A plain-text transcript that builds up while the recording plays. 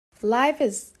Life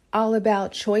is all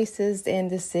about choices and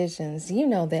decisions. You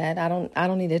know that. I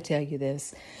don't need to tell you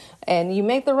this. And you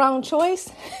make the wrong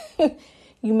choice,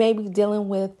 you may be dealing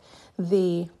with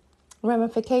the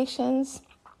ramifications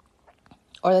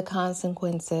or the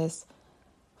consequences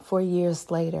for years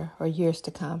later or years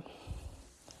to come.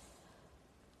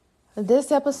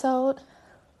 This episode,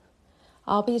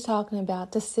 I'll be talking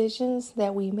about decisions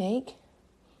that we make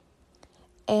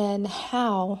and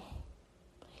how,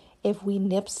 if we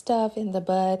nip stuff in the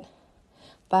bud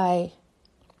by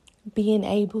being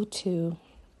able to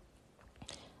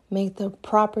make the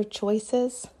proper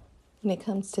choices when it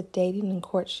comes to dating and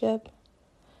courtship,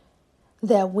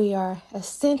 that we are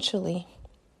essentially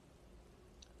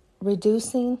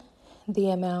reducing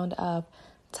the amount of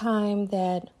time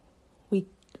that we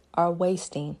are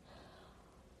wasting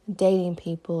dating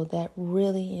people that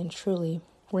really and truly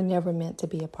were never meant to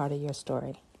be a part of your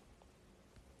story.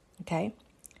 Okay?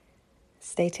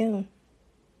 Stay tuned.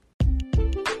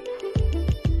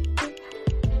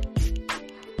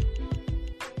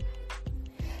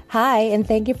 Hi, and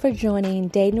thank you for joining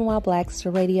Dating While Black's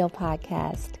radio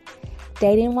podcast.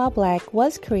 Dating While Black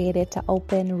was created to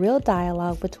open real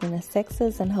dialogue between the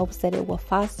sexes in hopes that it will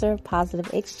foster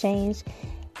positive exchange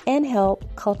and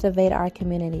help cultivate our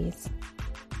communities.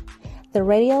 The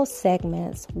radio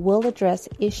segments will address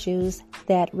issues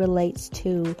that relates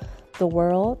to the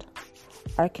world,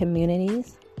 our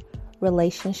communities,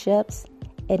 relationships,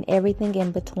 and everything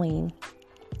in between.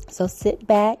 So sit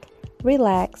back,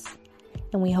 relax,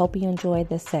 and we hope you enjoy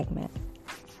this segment.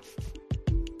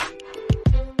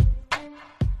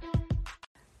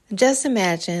 Just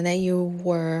imagine that you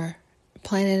were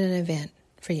planning an event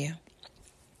for you.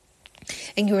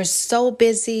 And you were so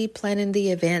busy planning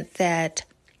the event that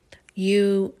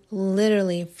you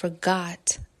literally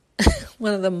forgot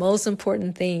one of the most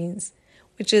important things,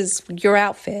 which is your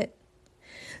outfit.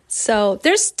 So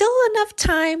there's still enough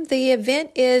time. The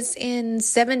event is in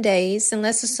 7 days, and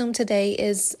let's assume today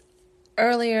is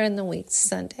earlier in the week,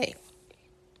 Sunday.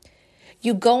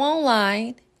 You go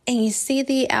online and you see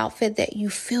the outfit that you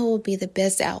feel will be the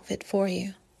best outfit for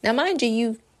you. Now, mind you,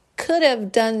 you could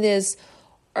have done this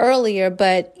earlier,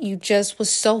 but you just was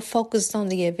so focused on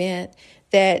the event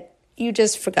that you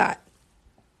just forgot.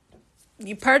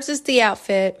 You purchased the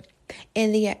outfit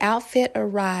and the outfit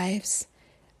arrives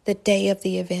the day of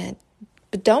the event.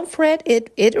 But don't fret,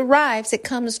 it arrives. It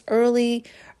comes early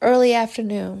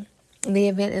afternoon. And the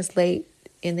event is late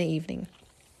in the evening.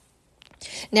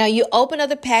 Now you open up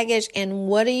the package and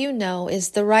what do you know? It's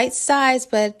the right size,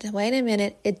 but wait a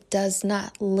minute, it does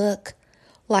not look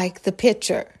like the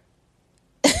picture.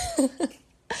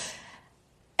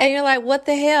 And you're like, what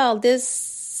the hell?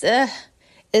 This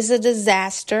is a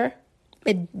disaster.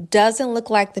 It doesn't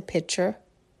look like the picture.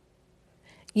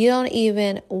 You don't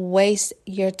even waste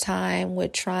your time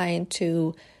with trying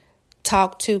to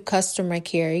talk to customer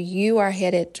care. You are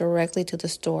headed directly to the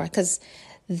store because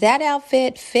that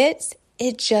outfit fits.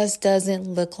 It just doesn't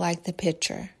look like the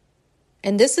picture.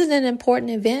 And this is an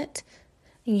important event.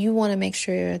 You want to make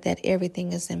sure that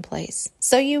everything is in place.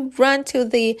 So you run to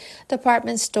the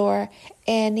department store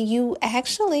and you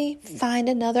actually find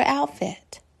another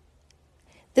outfit.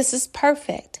 This is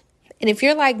perfect. And if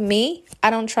you're like me, I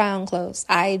don't try on clothes.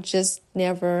 I just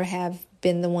never have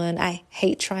been the one. I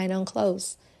hate trying on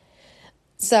clothes.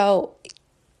 So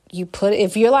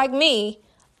if you're like me,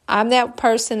 I'm that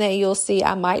person that you'll see.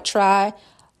 I might try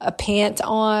a pant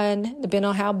on, depending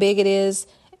on how big it is,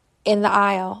 in the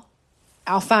aisle.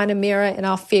 I'll find a mirror and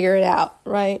I'll figure it out,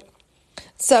 right?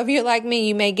 So if you're like me,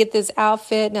 you may get this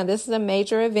outfit. Now, this is a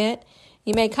major event.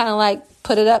 You may kind of like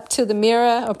put it up to the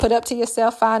mirror or put up to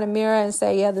yourself, find a mirror and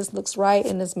say, yeah, this looks right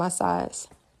and this is my size.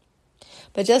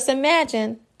 But just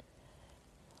imagine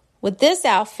with this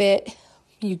outfit,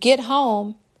 you get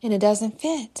home and it doesn't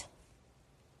fit.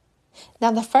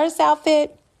 Now, the first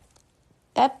outfit,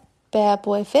 that bad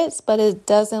boy fits, but it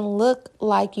doesn't look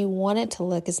like you want it to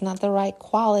look. It's not the right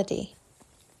quality.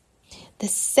 The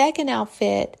second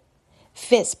outfit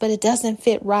fits, but it doesn't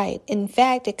fit right. In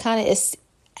fact, it kind of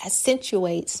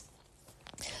accentuates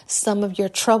some of your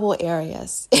trouble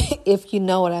areas, if you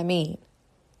know what I mean.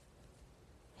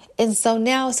 And so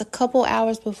now it's a couple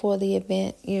hours before the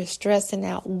event. You're stressing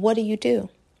out. What do?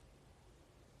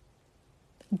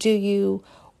 Do you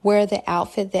wear the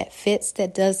outfit that fits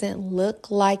that doesn't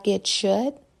look like it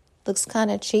should? Looks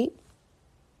kind of cheap?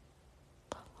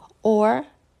 Or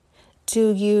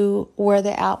do you wear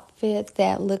the outfit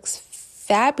that looks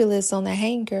fabulous on the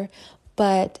hanger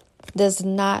but does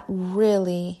not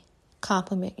really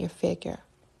complement your figure?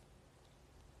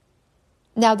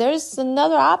 Now, there's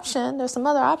another option. There's some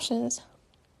other options.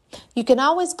 You can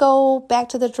always go back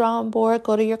to the drawing board,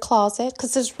 go to your closet,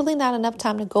 because there's really not enough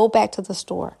time to go back to the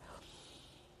store.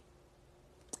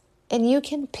 And you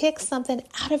can pick something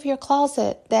out of your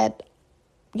closet that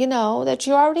you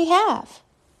already have.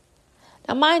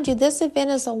 Now, mind you, this event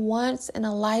is a once in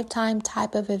a lifetime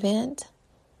type of event.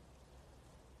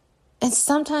 And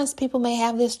sometimes people may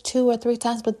have this 2 or 3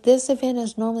 times, but this event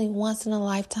is normally once in a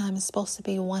lifetime. It's supposed to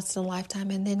be once in a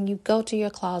lifetime. And then you go to your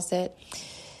closet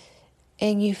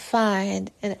and you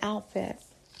find an outfit.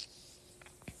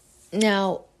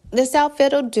 Now, this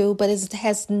outfit will do, but it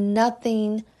has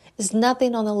nothing, it's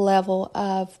nothing on the level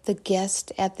of the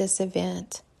guest at this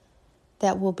event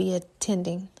that will be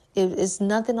attending. It is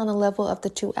nothing on the level of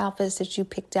the 2 outfits that you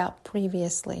picked out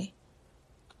previously.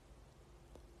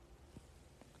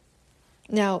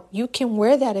 Now, you can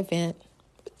wear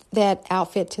that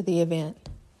outfit to the event.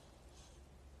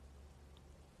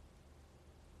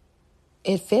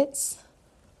 It fits.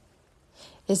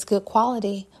 It's good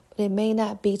quality, but it may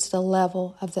not be to the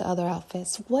level of the other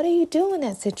outfits. What do you do in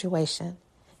that situation?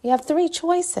 You have 3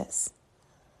 choices.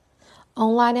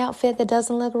 Online outfit that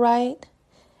doesn't look right,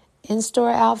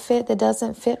 in-store outfit that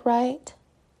doesn't fit right,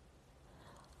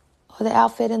 or the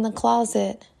outfit in the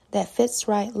closet that fits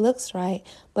right, looks right,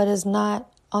 but is not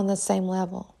on the same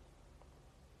level.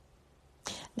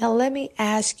 Now, let me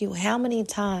ask you, how many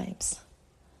times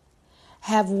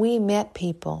have we met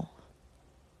people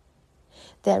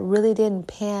that really didn't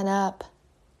pan up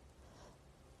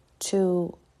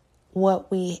to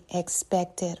what we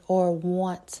expected or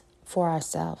want for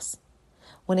ourselves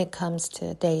when it comes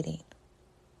to dating?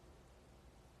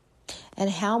 And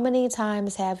how many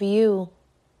times have you,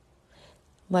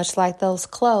 much like those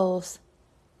clothes,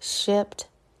 shipped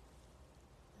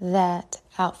that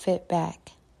outfit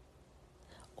back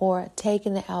or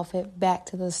taken the outfit back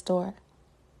to the store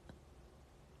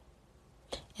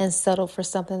and settled for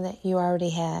something that you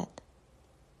already had?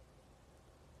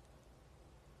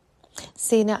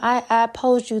 See, now I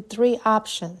posed you 3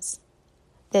 options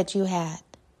that you had.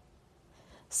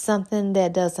 Something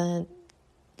that doesn't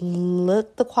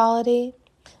look the quality,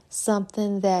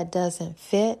 something that doesn't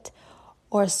fit,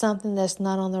 or something that's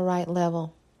not on the right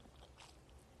level.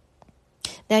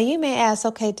 Now you may ask,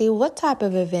 okay, Dee, what type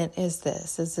of event is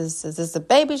this? Is this a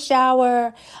baby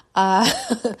shower?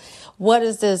 What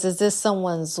is this? Is this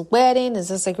someone's wedding? Is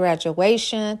this a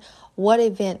graduation? What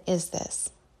event is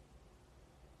this?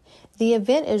 The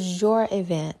event is your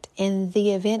event, and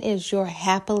the event is your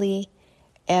happily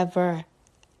ever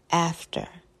after.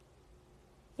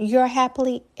 Your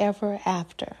happily ever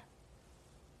after.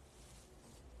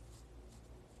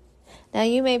 Now,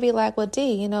 you may be like, well,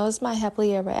 Dee, it's my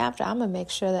happily ever after. I'm going to make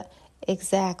sure that,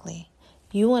 exactly.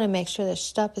 You want to make sure that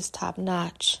stuff is top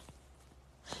notch.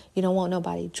 You don't want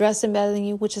nobody dressing better than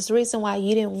you, which is the reason why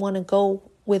you didn't want to go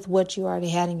with what you already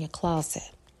had in your closet.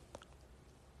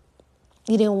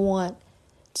 You didn't want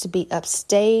to be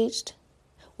upstaged,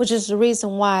 which is the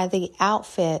reason why the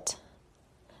outfit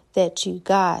that you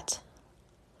got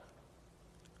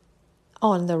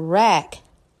on the rack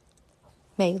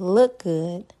may look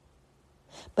good,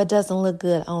 but doesn't look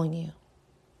good on you.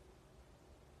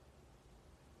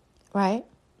 Right?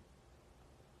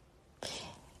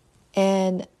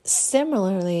 And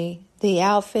similarly, the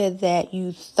outfit that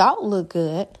you thought looked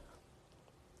good,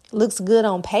 looks good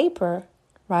on paper,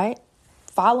 right?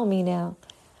 Follow me now.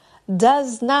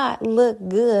 Does not look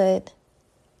good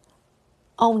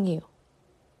on you.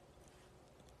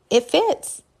 It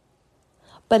fits,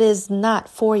 but it's not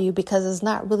for you because it's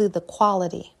not really the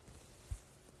quality.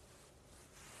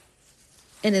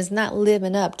 And it's not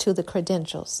living up to the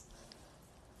credentials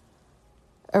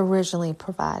originally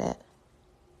provided.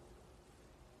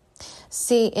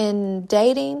 See, in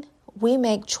dating, we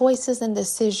make choices and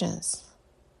decisions.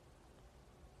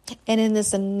 And in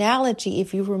this analogy,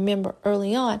 if you remember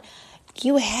early on,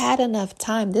 you had enough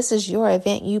time. This is your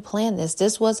event. You planned this.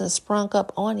 This wasn't sprung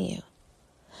up on you.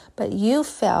 But you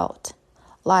felt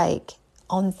like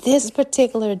on this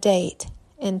particular date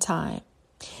and time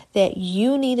that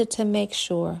you needed to make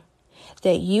sure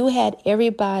that you had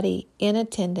everybody in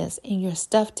attendance and your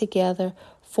stuff together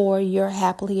for your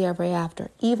happily ever after,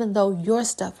 even though your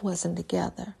stuff wasn't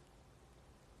together.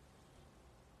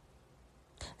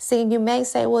 See, you may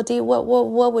say, well, Dee, what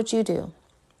would you do?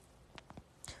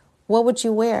 What would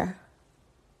you wear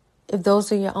if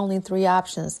those are your only 3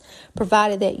 options,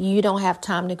 provided that you don't have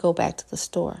time to go back to the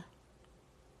store?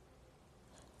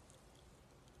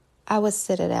 I would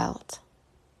sit it out.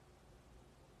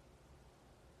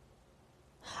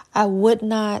 I would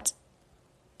not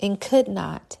and could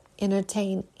not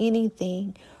entertain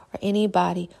anything or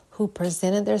anybody who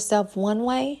presented themselves one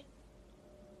way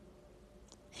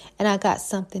and I got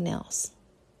something else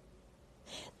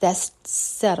that's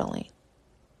settling.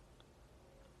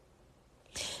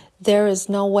 There is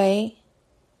no way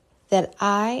that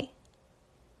I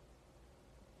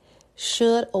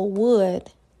should or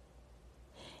would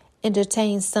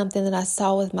entertain something that I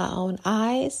saw with my own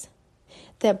eyes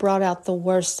that brought out the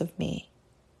worst of me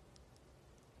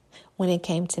when it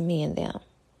came to me and them.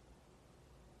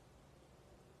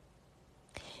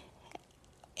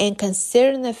 And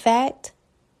considering the fact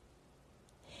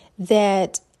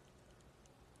that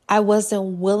I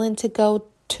wasn't willing to go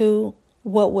to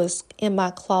what was in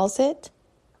my closet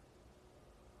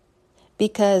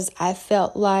because I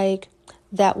felt like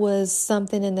that was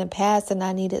something in the past and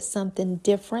I needed something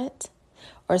different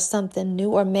or something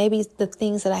new, or maybe the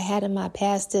things that I had in my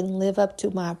past didn't live up to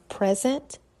my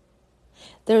present.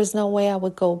 There's no way I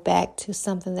would go back to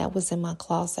something that was in my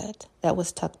closet that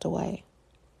was tucked away.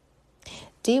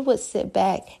 Dee would sit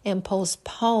back and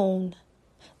postpone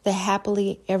the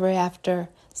happily ever after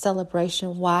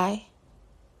celebration. Why?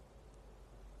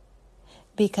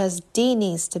 Because Dee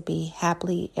needs to be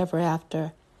happily ever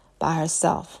after by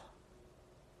herself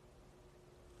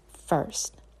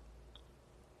first.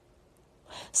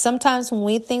 Sometimes when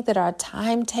we think that our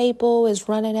timetable is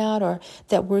running out, or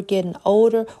that we're getting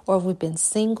older, or if we've been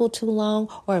single too long,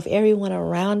 or if everyone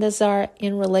around us are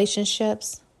in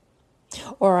relationships,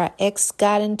 or our ex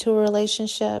got into a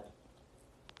relationship,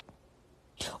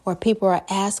 or people are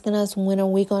asking us, when are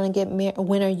we going to get married?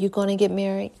 When are you going to get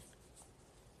married?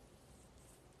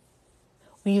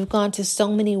 When you've gone to so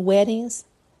many weddings,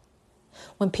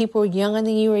 when people younger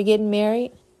than you are getting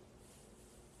married,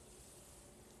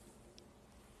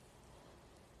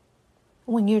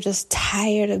 when you're just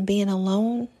tired of being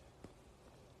alone,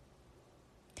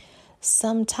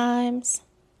 sometimes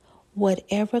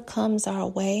whatever comes our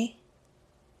way,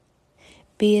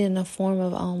 be it in the form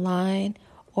of online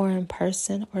or in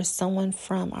person or someone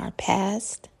from our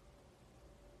past,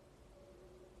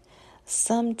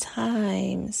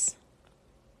 sometimes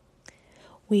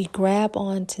we grab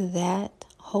onto that,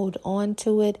 hold on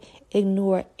to it,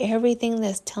 ignore everything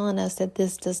that's telling us that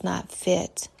this does not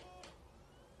fit,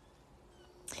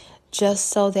 just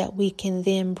so that we can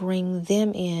then bring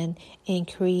them in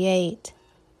and create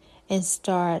and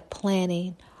start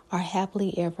planning our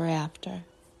happily ever after.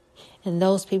 And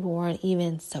those people weren't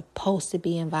even supposed to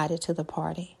be invited to the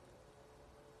party.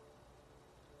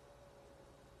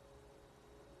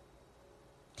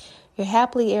 Your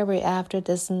happily ever after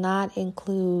does not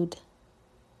include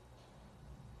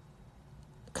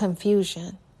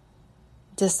confusion,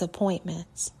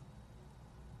 disappointments.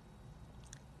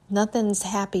 Nothing's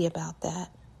happy about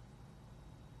that.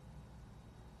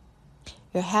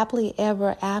 Your happily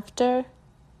ever after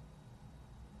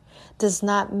does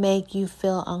not make you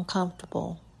feel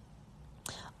uncomfortable,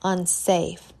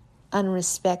 unsafe,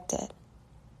 unrespected,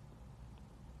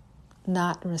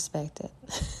 not respected,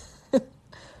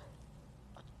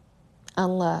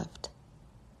 unloved.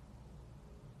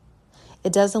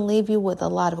 It doesn't leave you with a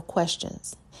lot of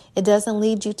questions. It doesn't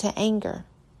lead you to anger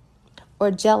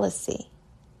or jealousy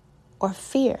or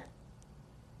fear.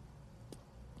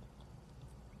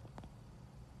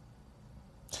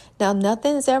 Now,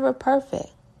 nothing's ever perfect.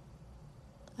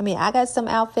 I mean, I got some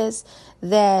outfits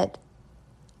that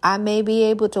I may be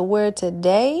able to wear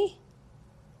today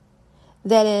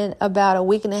that in about a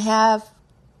week and a half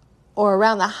or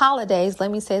around the holidays,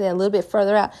 let me say that a little bit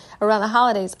further out, around the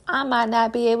holidays, I might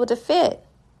not be able to fit.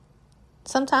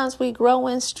 Sometimes we grow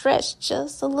and stretch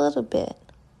just a little bit,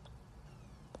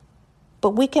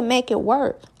 but we can make it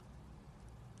work.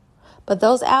 But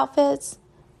those outfits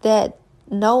that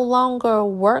no longer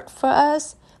work for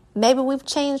us, maybe we've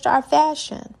changed our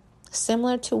fashion,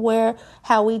 similar to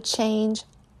how we change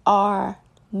our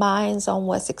minds on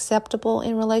what's acceptable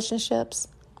in relationships.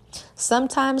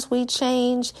 Sometimes we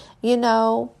change,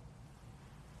 our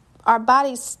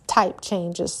body type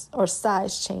changes or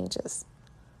size changes.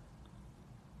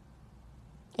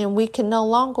 And we can no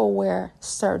longer wear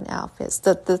certain outfits.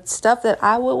 The stuff that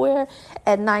I would wear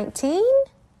at 19,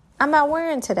 I'm not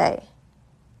wearing today.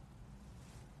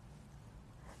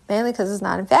 Mainly because it's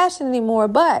not in fashion anymore,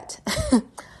 but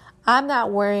I'm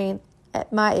not wearing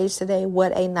at my age today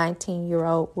what a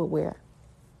 19-year-old would wear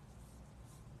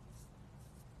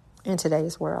in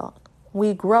today's world.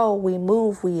 We grow, we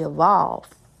move, we evolve.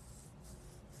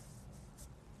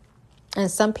 And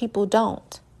some people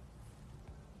don't.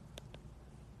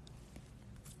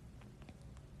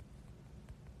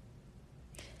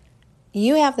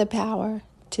 You have the power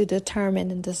to determine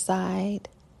and decide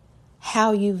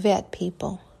how you vet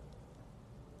people,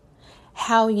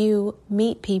 how you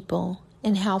meet people,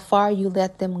 and how far you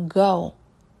let them go.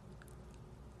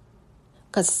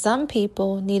 Because some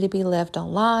people need to be left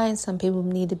online, some people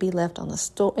need to be left in the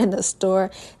store,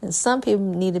 and some people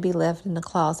need to be left in the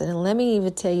closet. And let me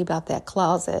even tell you about that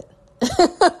closet.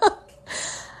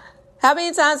 How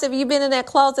many times have you been in that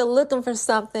closet looking for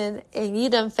something and you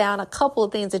done found a couple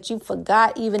of things that you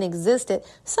forgot even existed?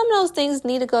 Some of those things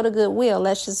need to go to Goodwill.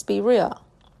 Let's just be real.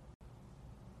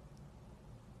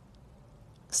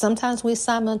 Sometimes we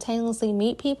simultaneously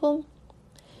meet people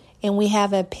and we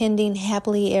have a pending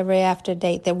happily ever after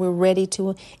date that we're ready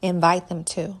to invite them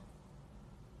to.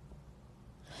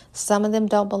 Some of them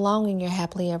don't belong in your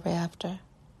happily ever after.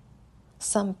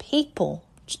 Some people,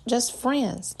 just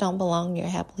friends, don't belong in your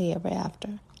happily ever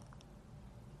after.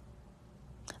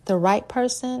 The right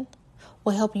person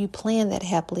will help you plan that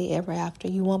happily ever after.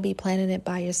 You won't be planning it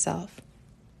by yourself.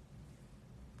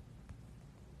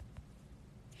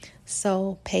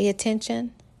 So pay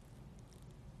attention.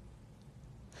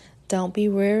 Don't be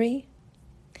weary.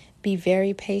 Be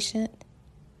very patient.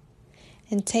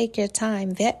 And take your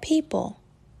time. Vet people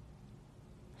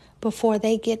before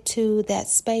they get to that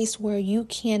space where you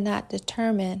cannot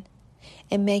determine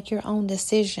and make your own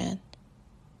decision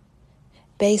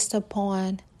based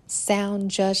upon sound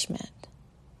judgment.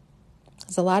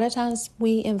 Because a lot of times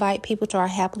we invite people to our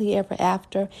happily ever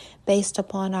after based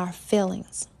upon our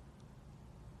feelings.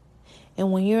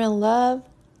 And when you're in love,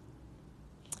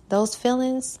 those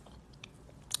feelings,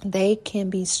 they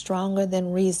can be stronger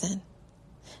than reason,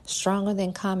 stronger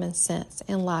than common sense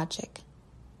and logic.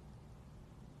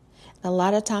 A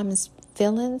lot of times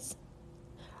feelings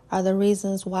are the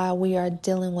reasons why we are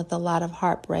dealing with a lot of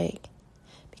heartbreak,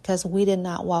 because we did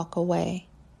not walk away.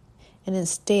 And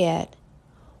instead,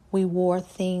 we wore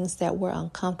things that were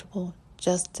uncomfortable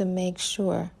just to make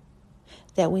sure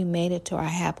that we made it to our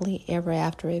happily ever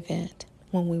after event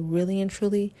when we really and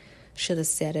truly should have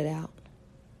set it out.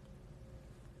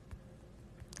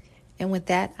 And with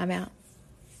that, I'm out.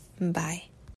 Bye.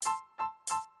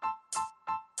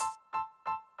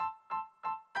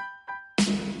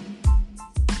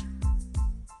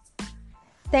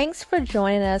 Thanks for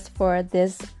joining us for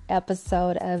this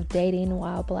episode of Dating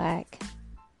While Black.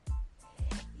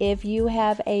 If you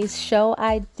have a show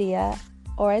idea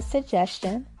or a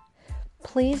suggestion,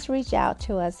 please reach out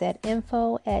to us at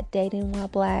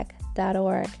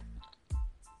info@datingwhileblack.org.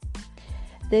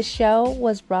 This show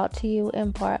was brought to you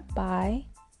in part by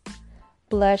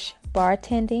Blush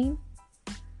Bartending,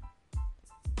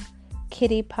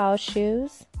 Kitty Paw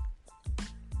Shoes,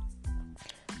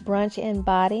 Brunch and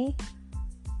Body,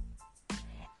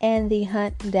 and The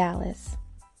Hunt Dallas.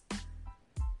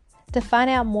 To find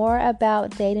out more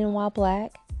about Dating While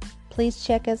Black, please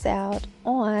check us out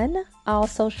on all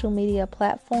social media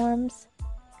platforms.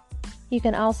 You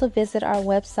can also visit our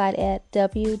website at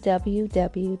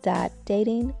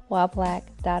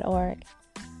www.datingwhileblack.org.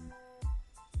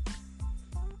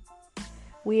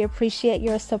 We appreciate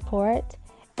your support,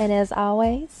 and as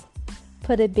always,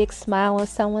 put a big smile on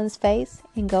someone's face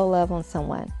and go love on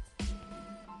someone.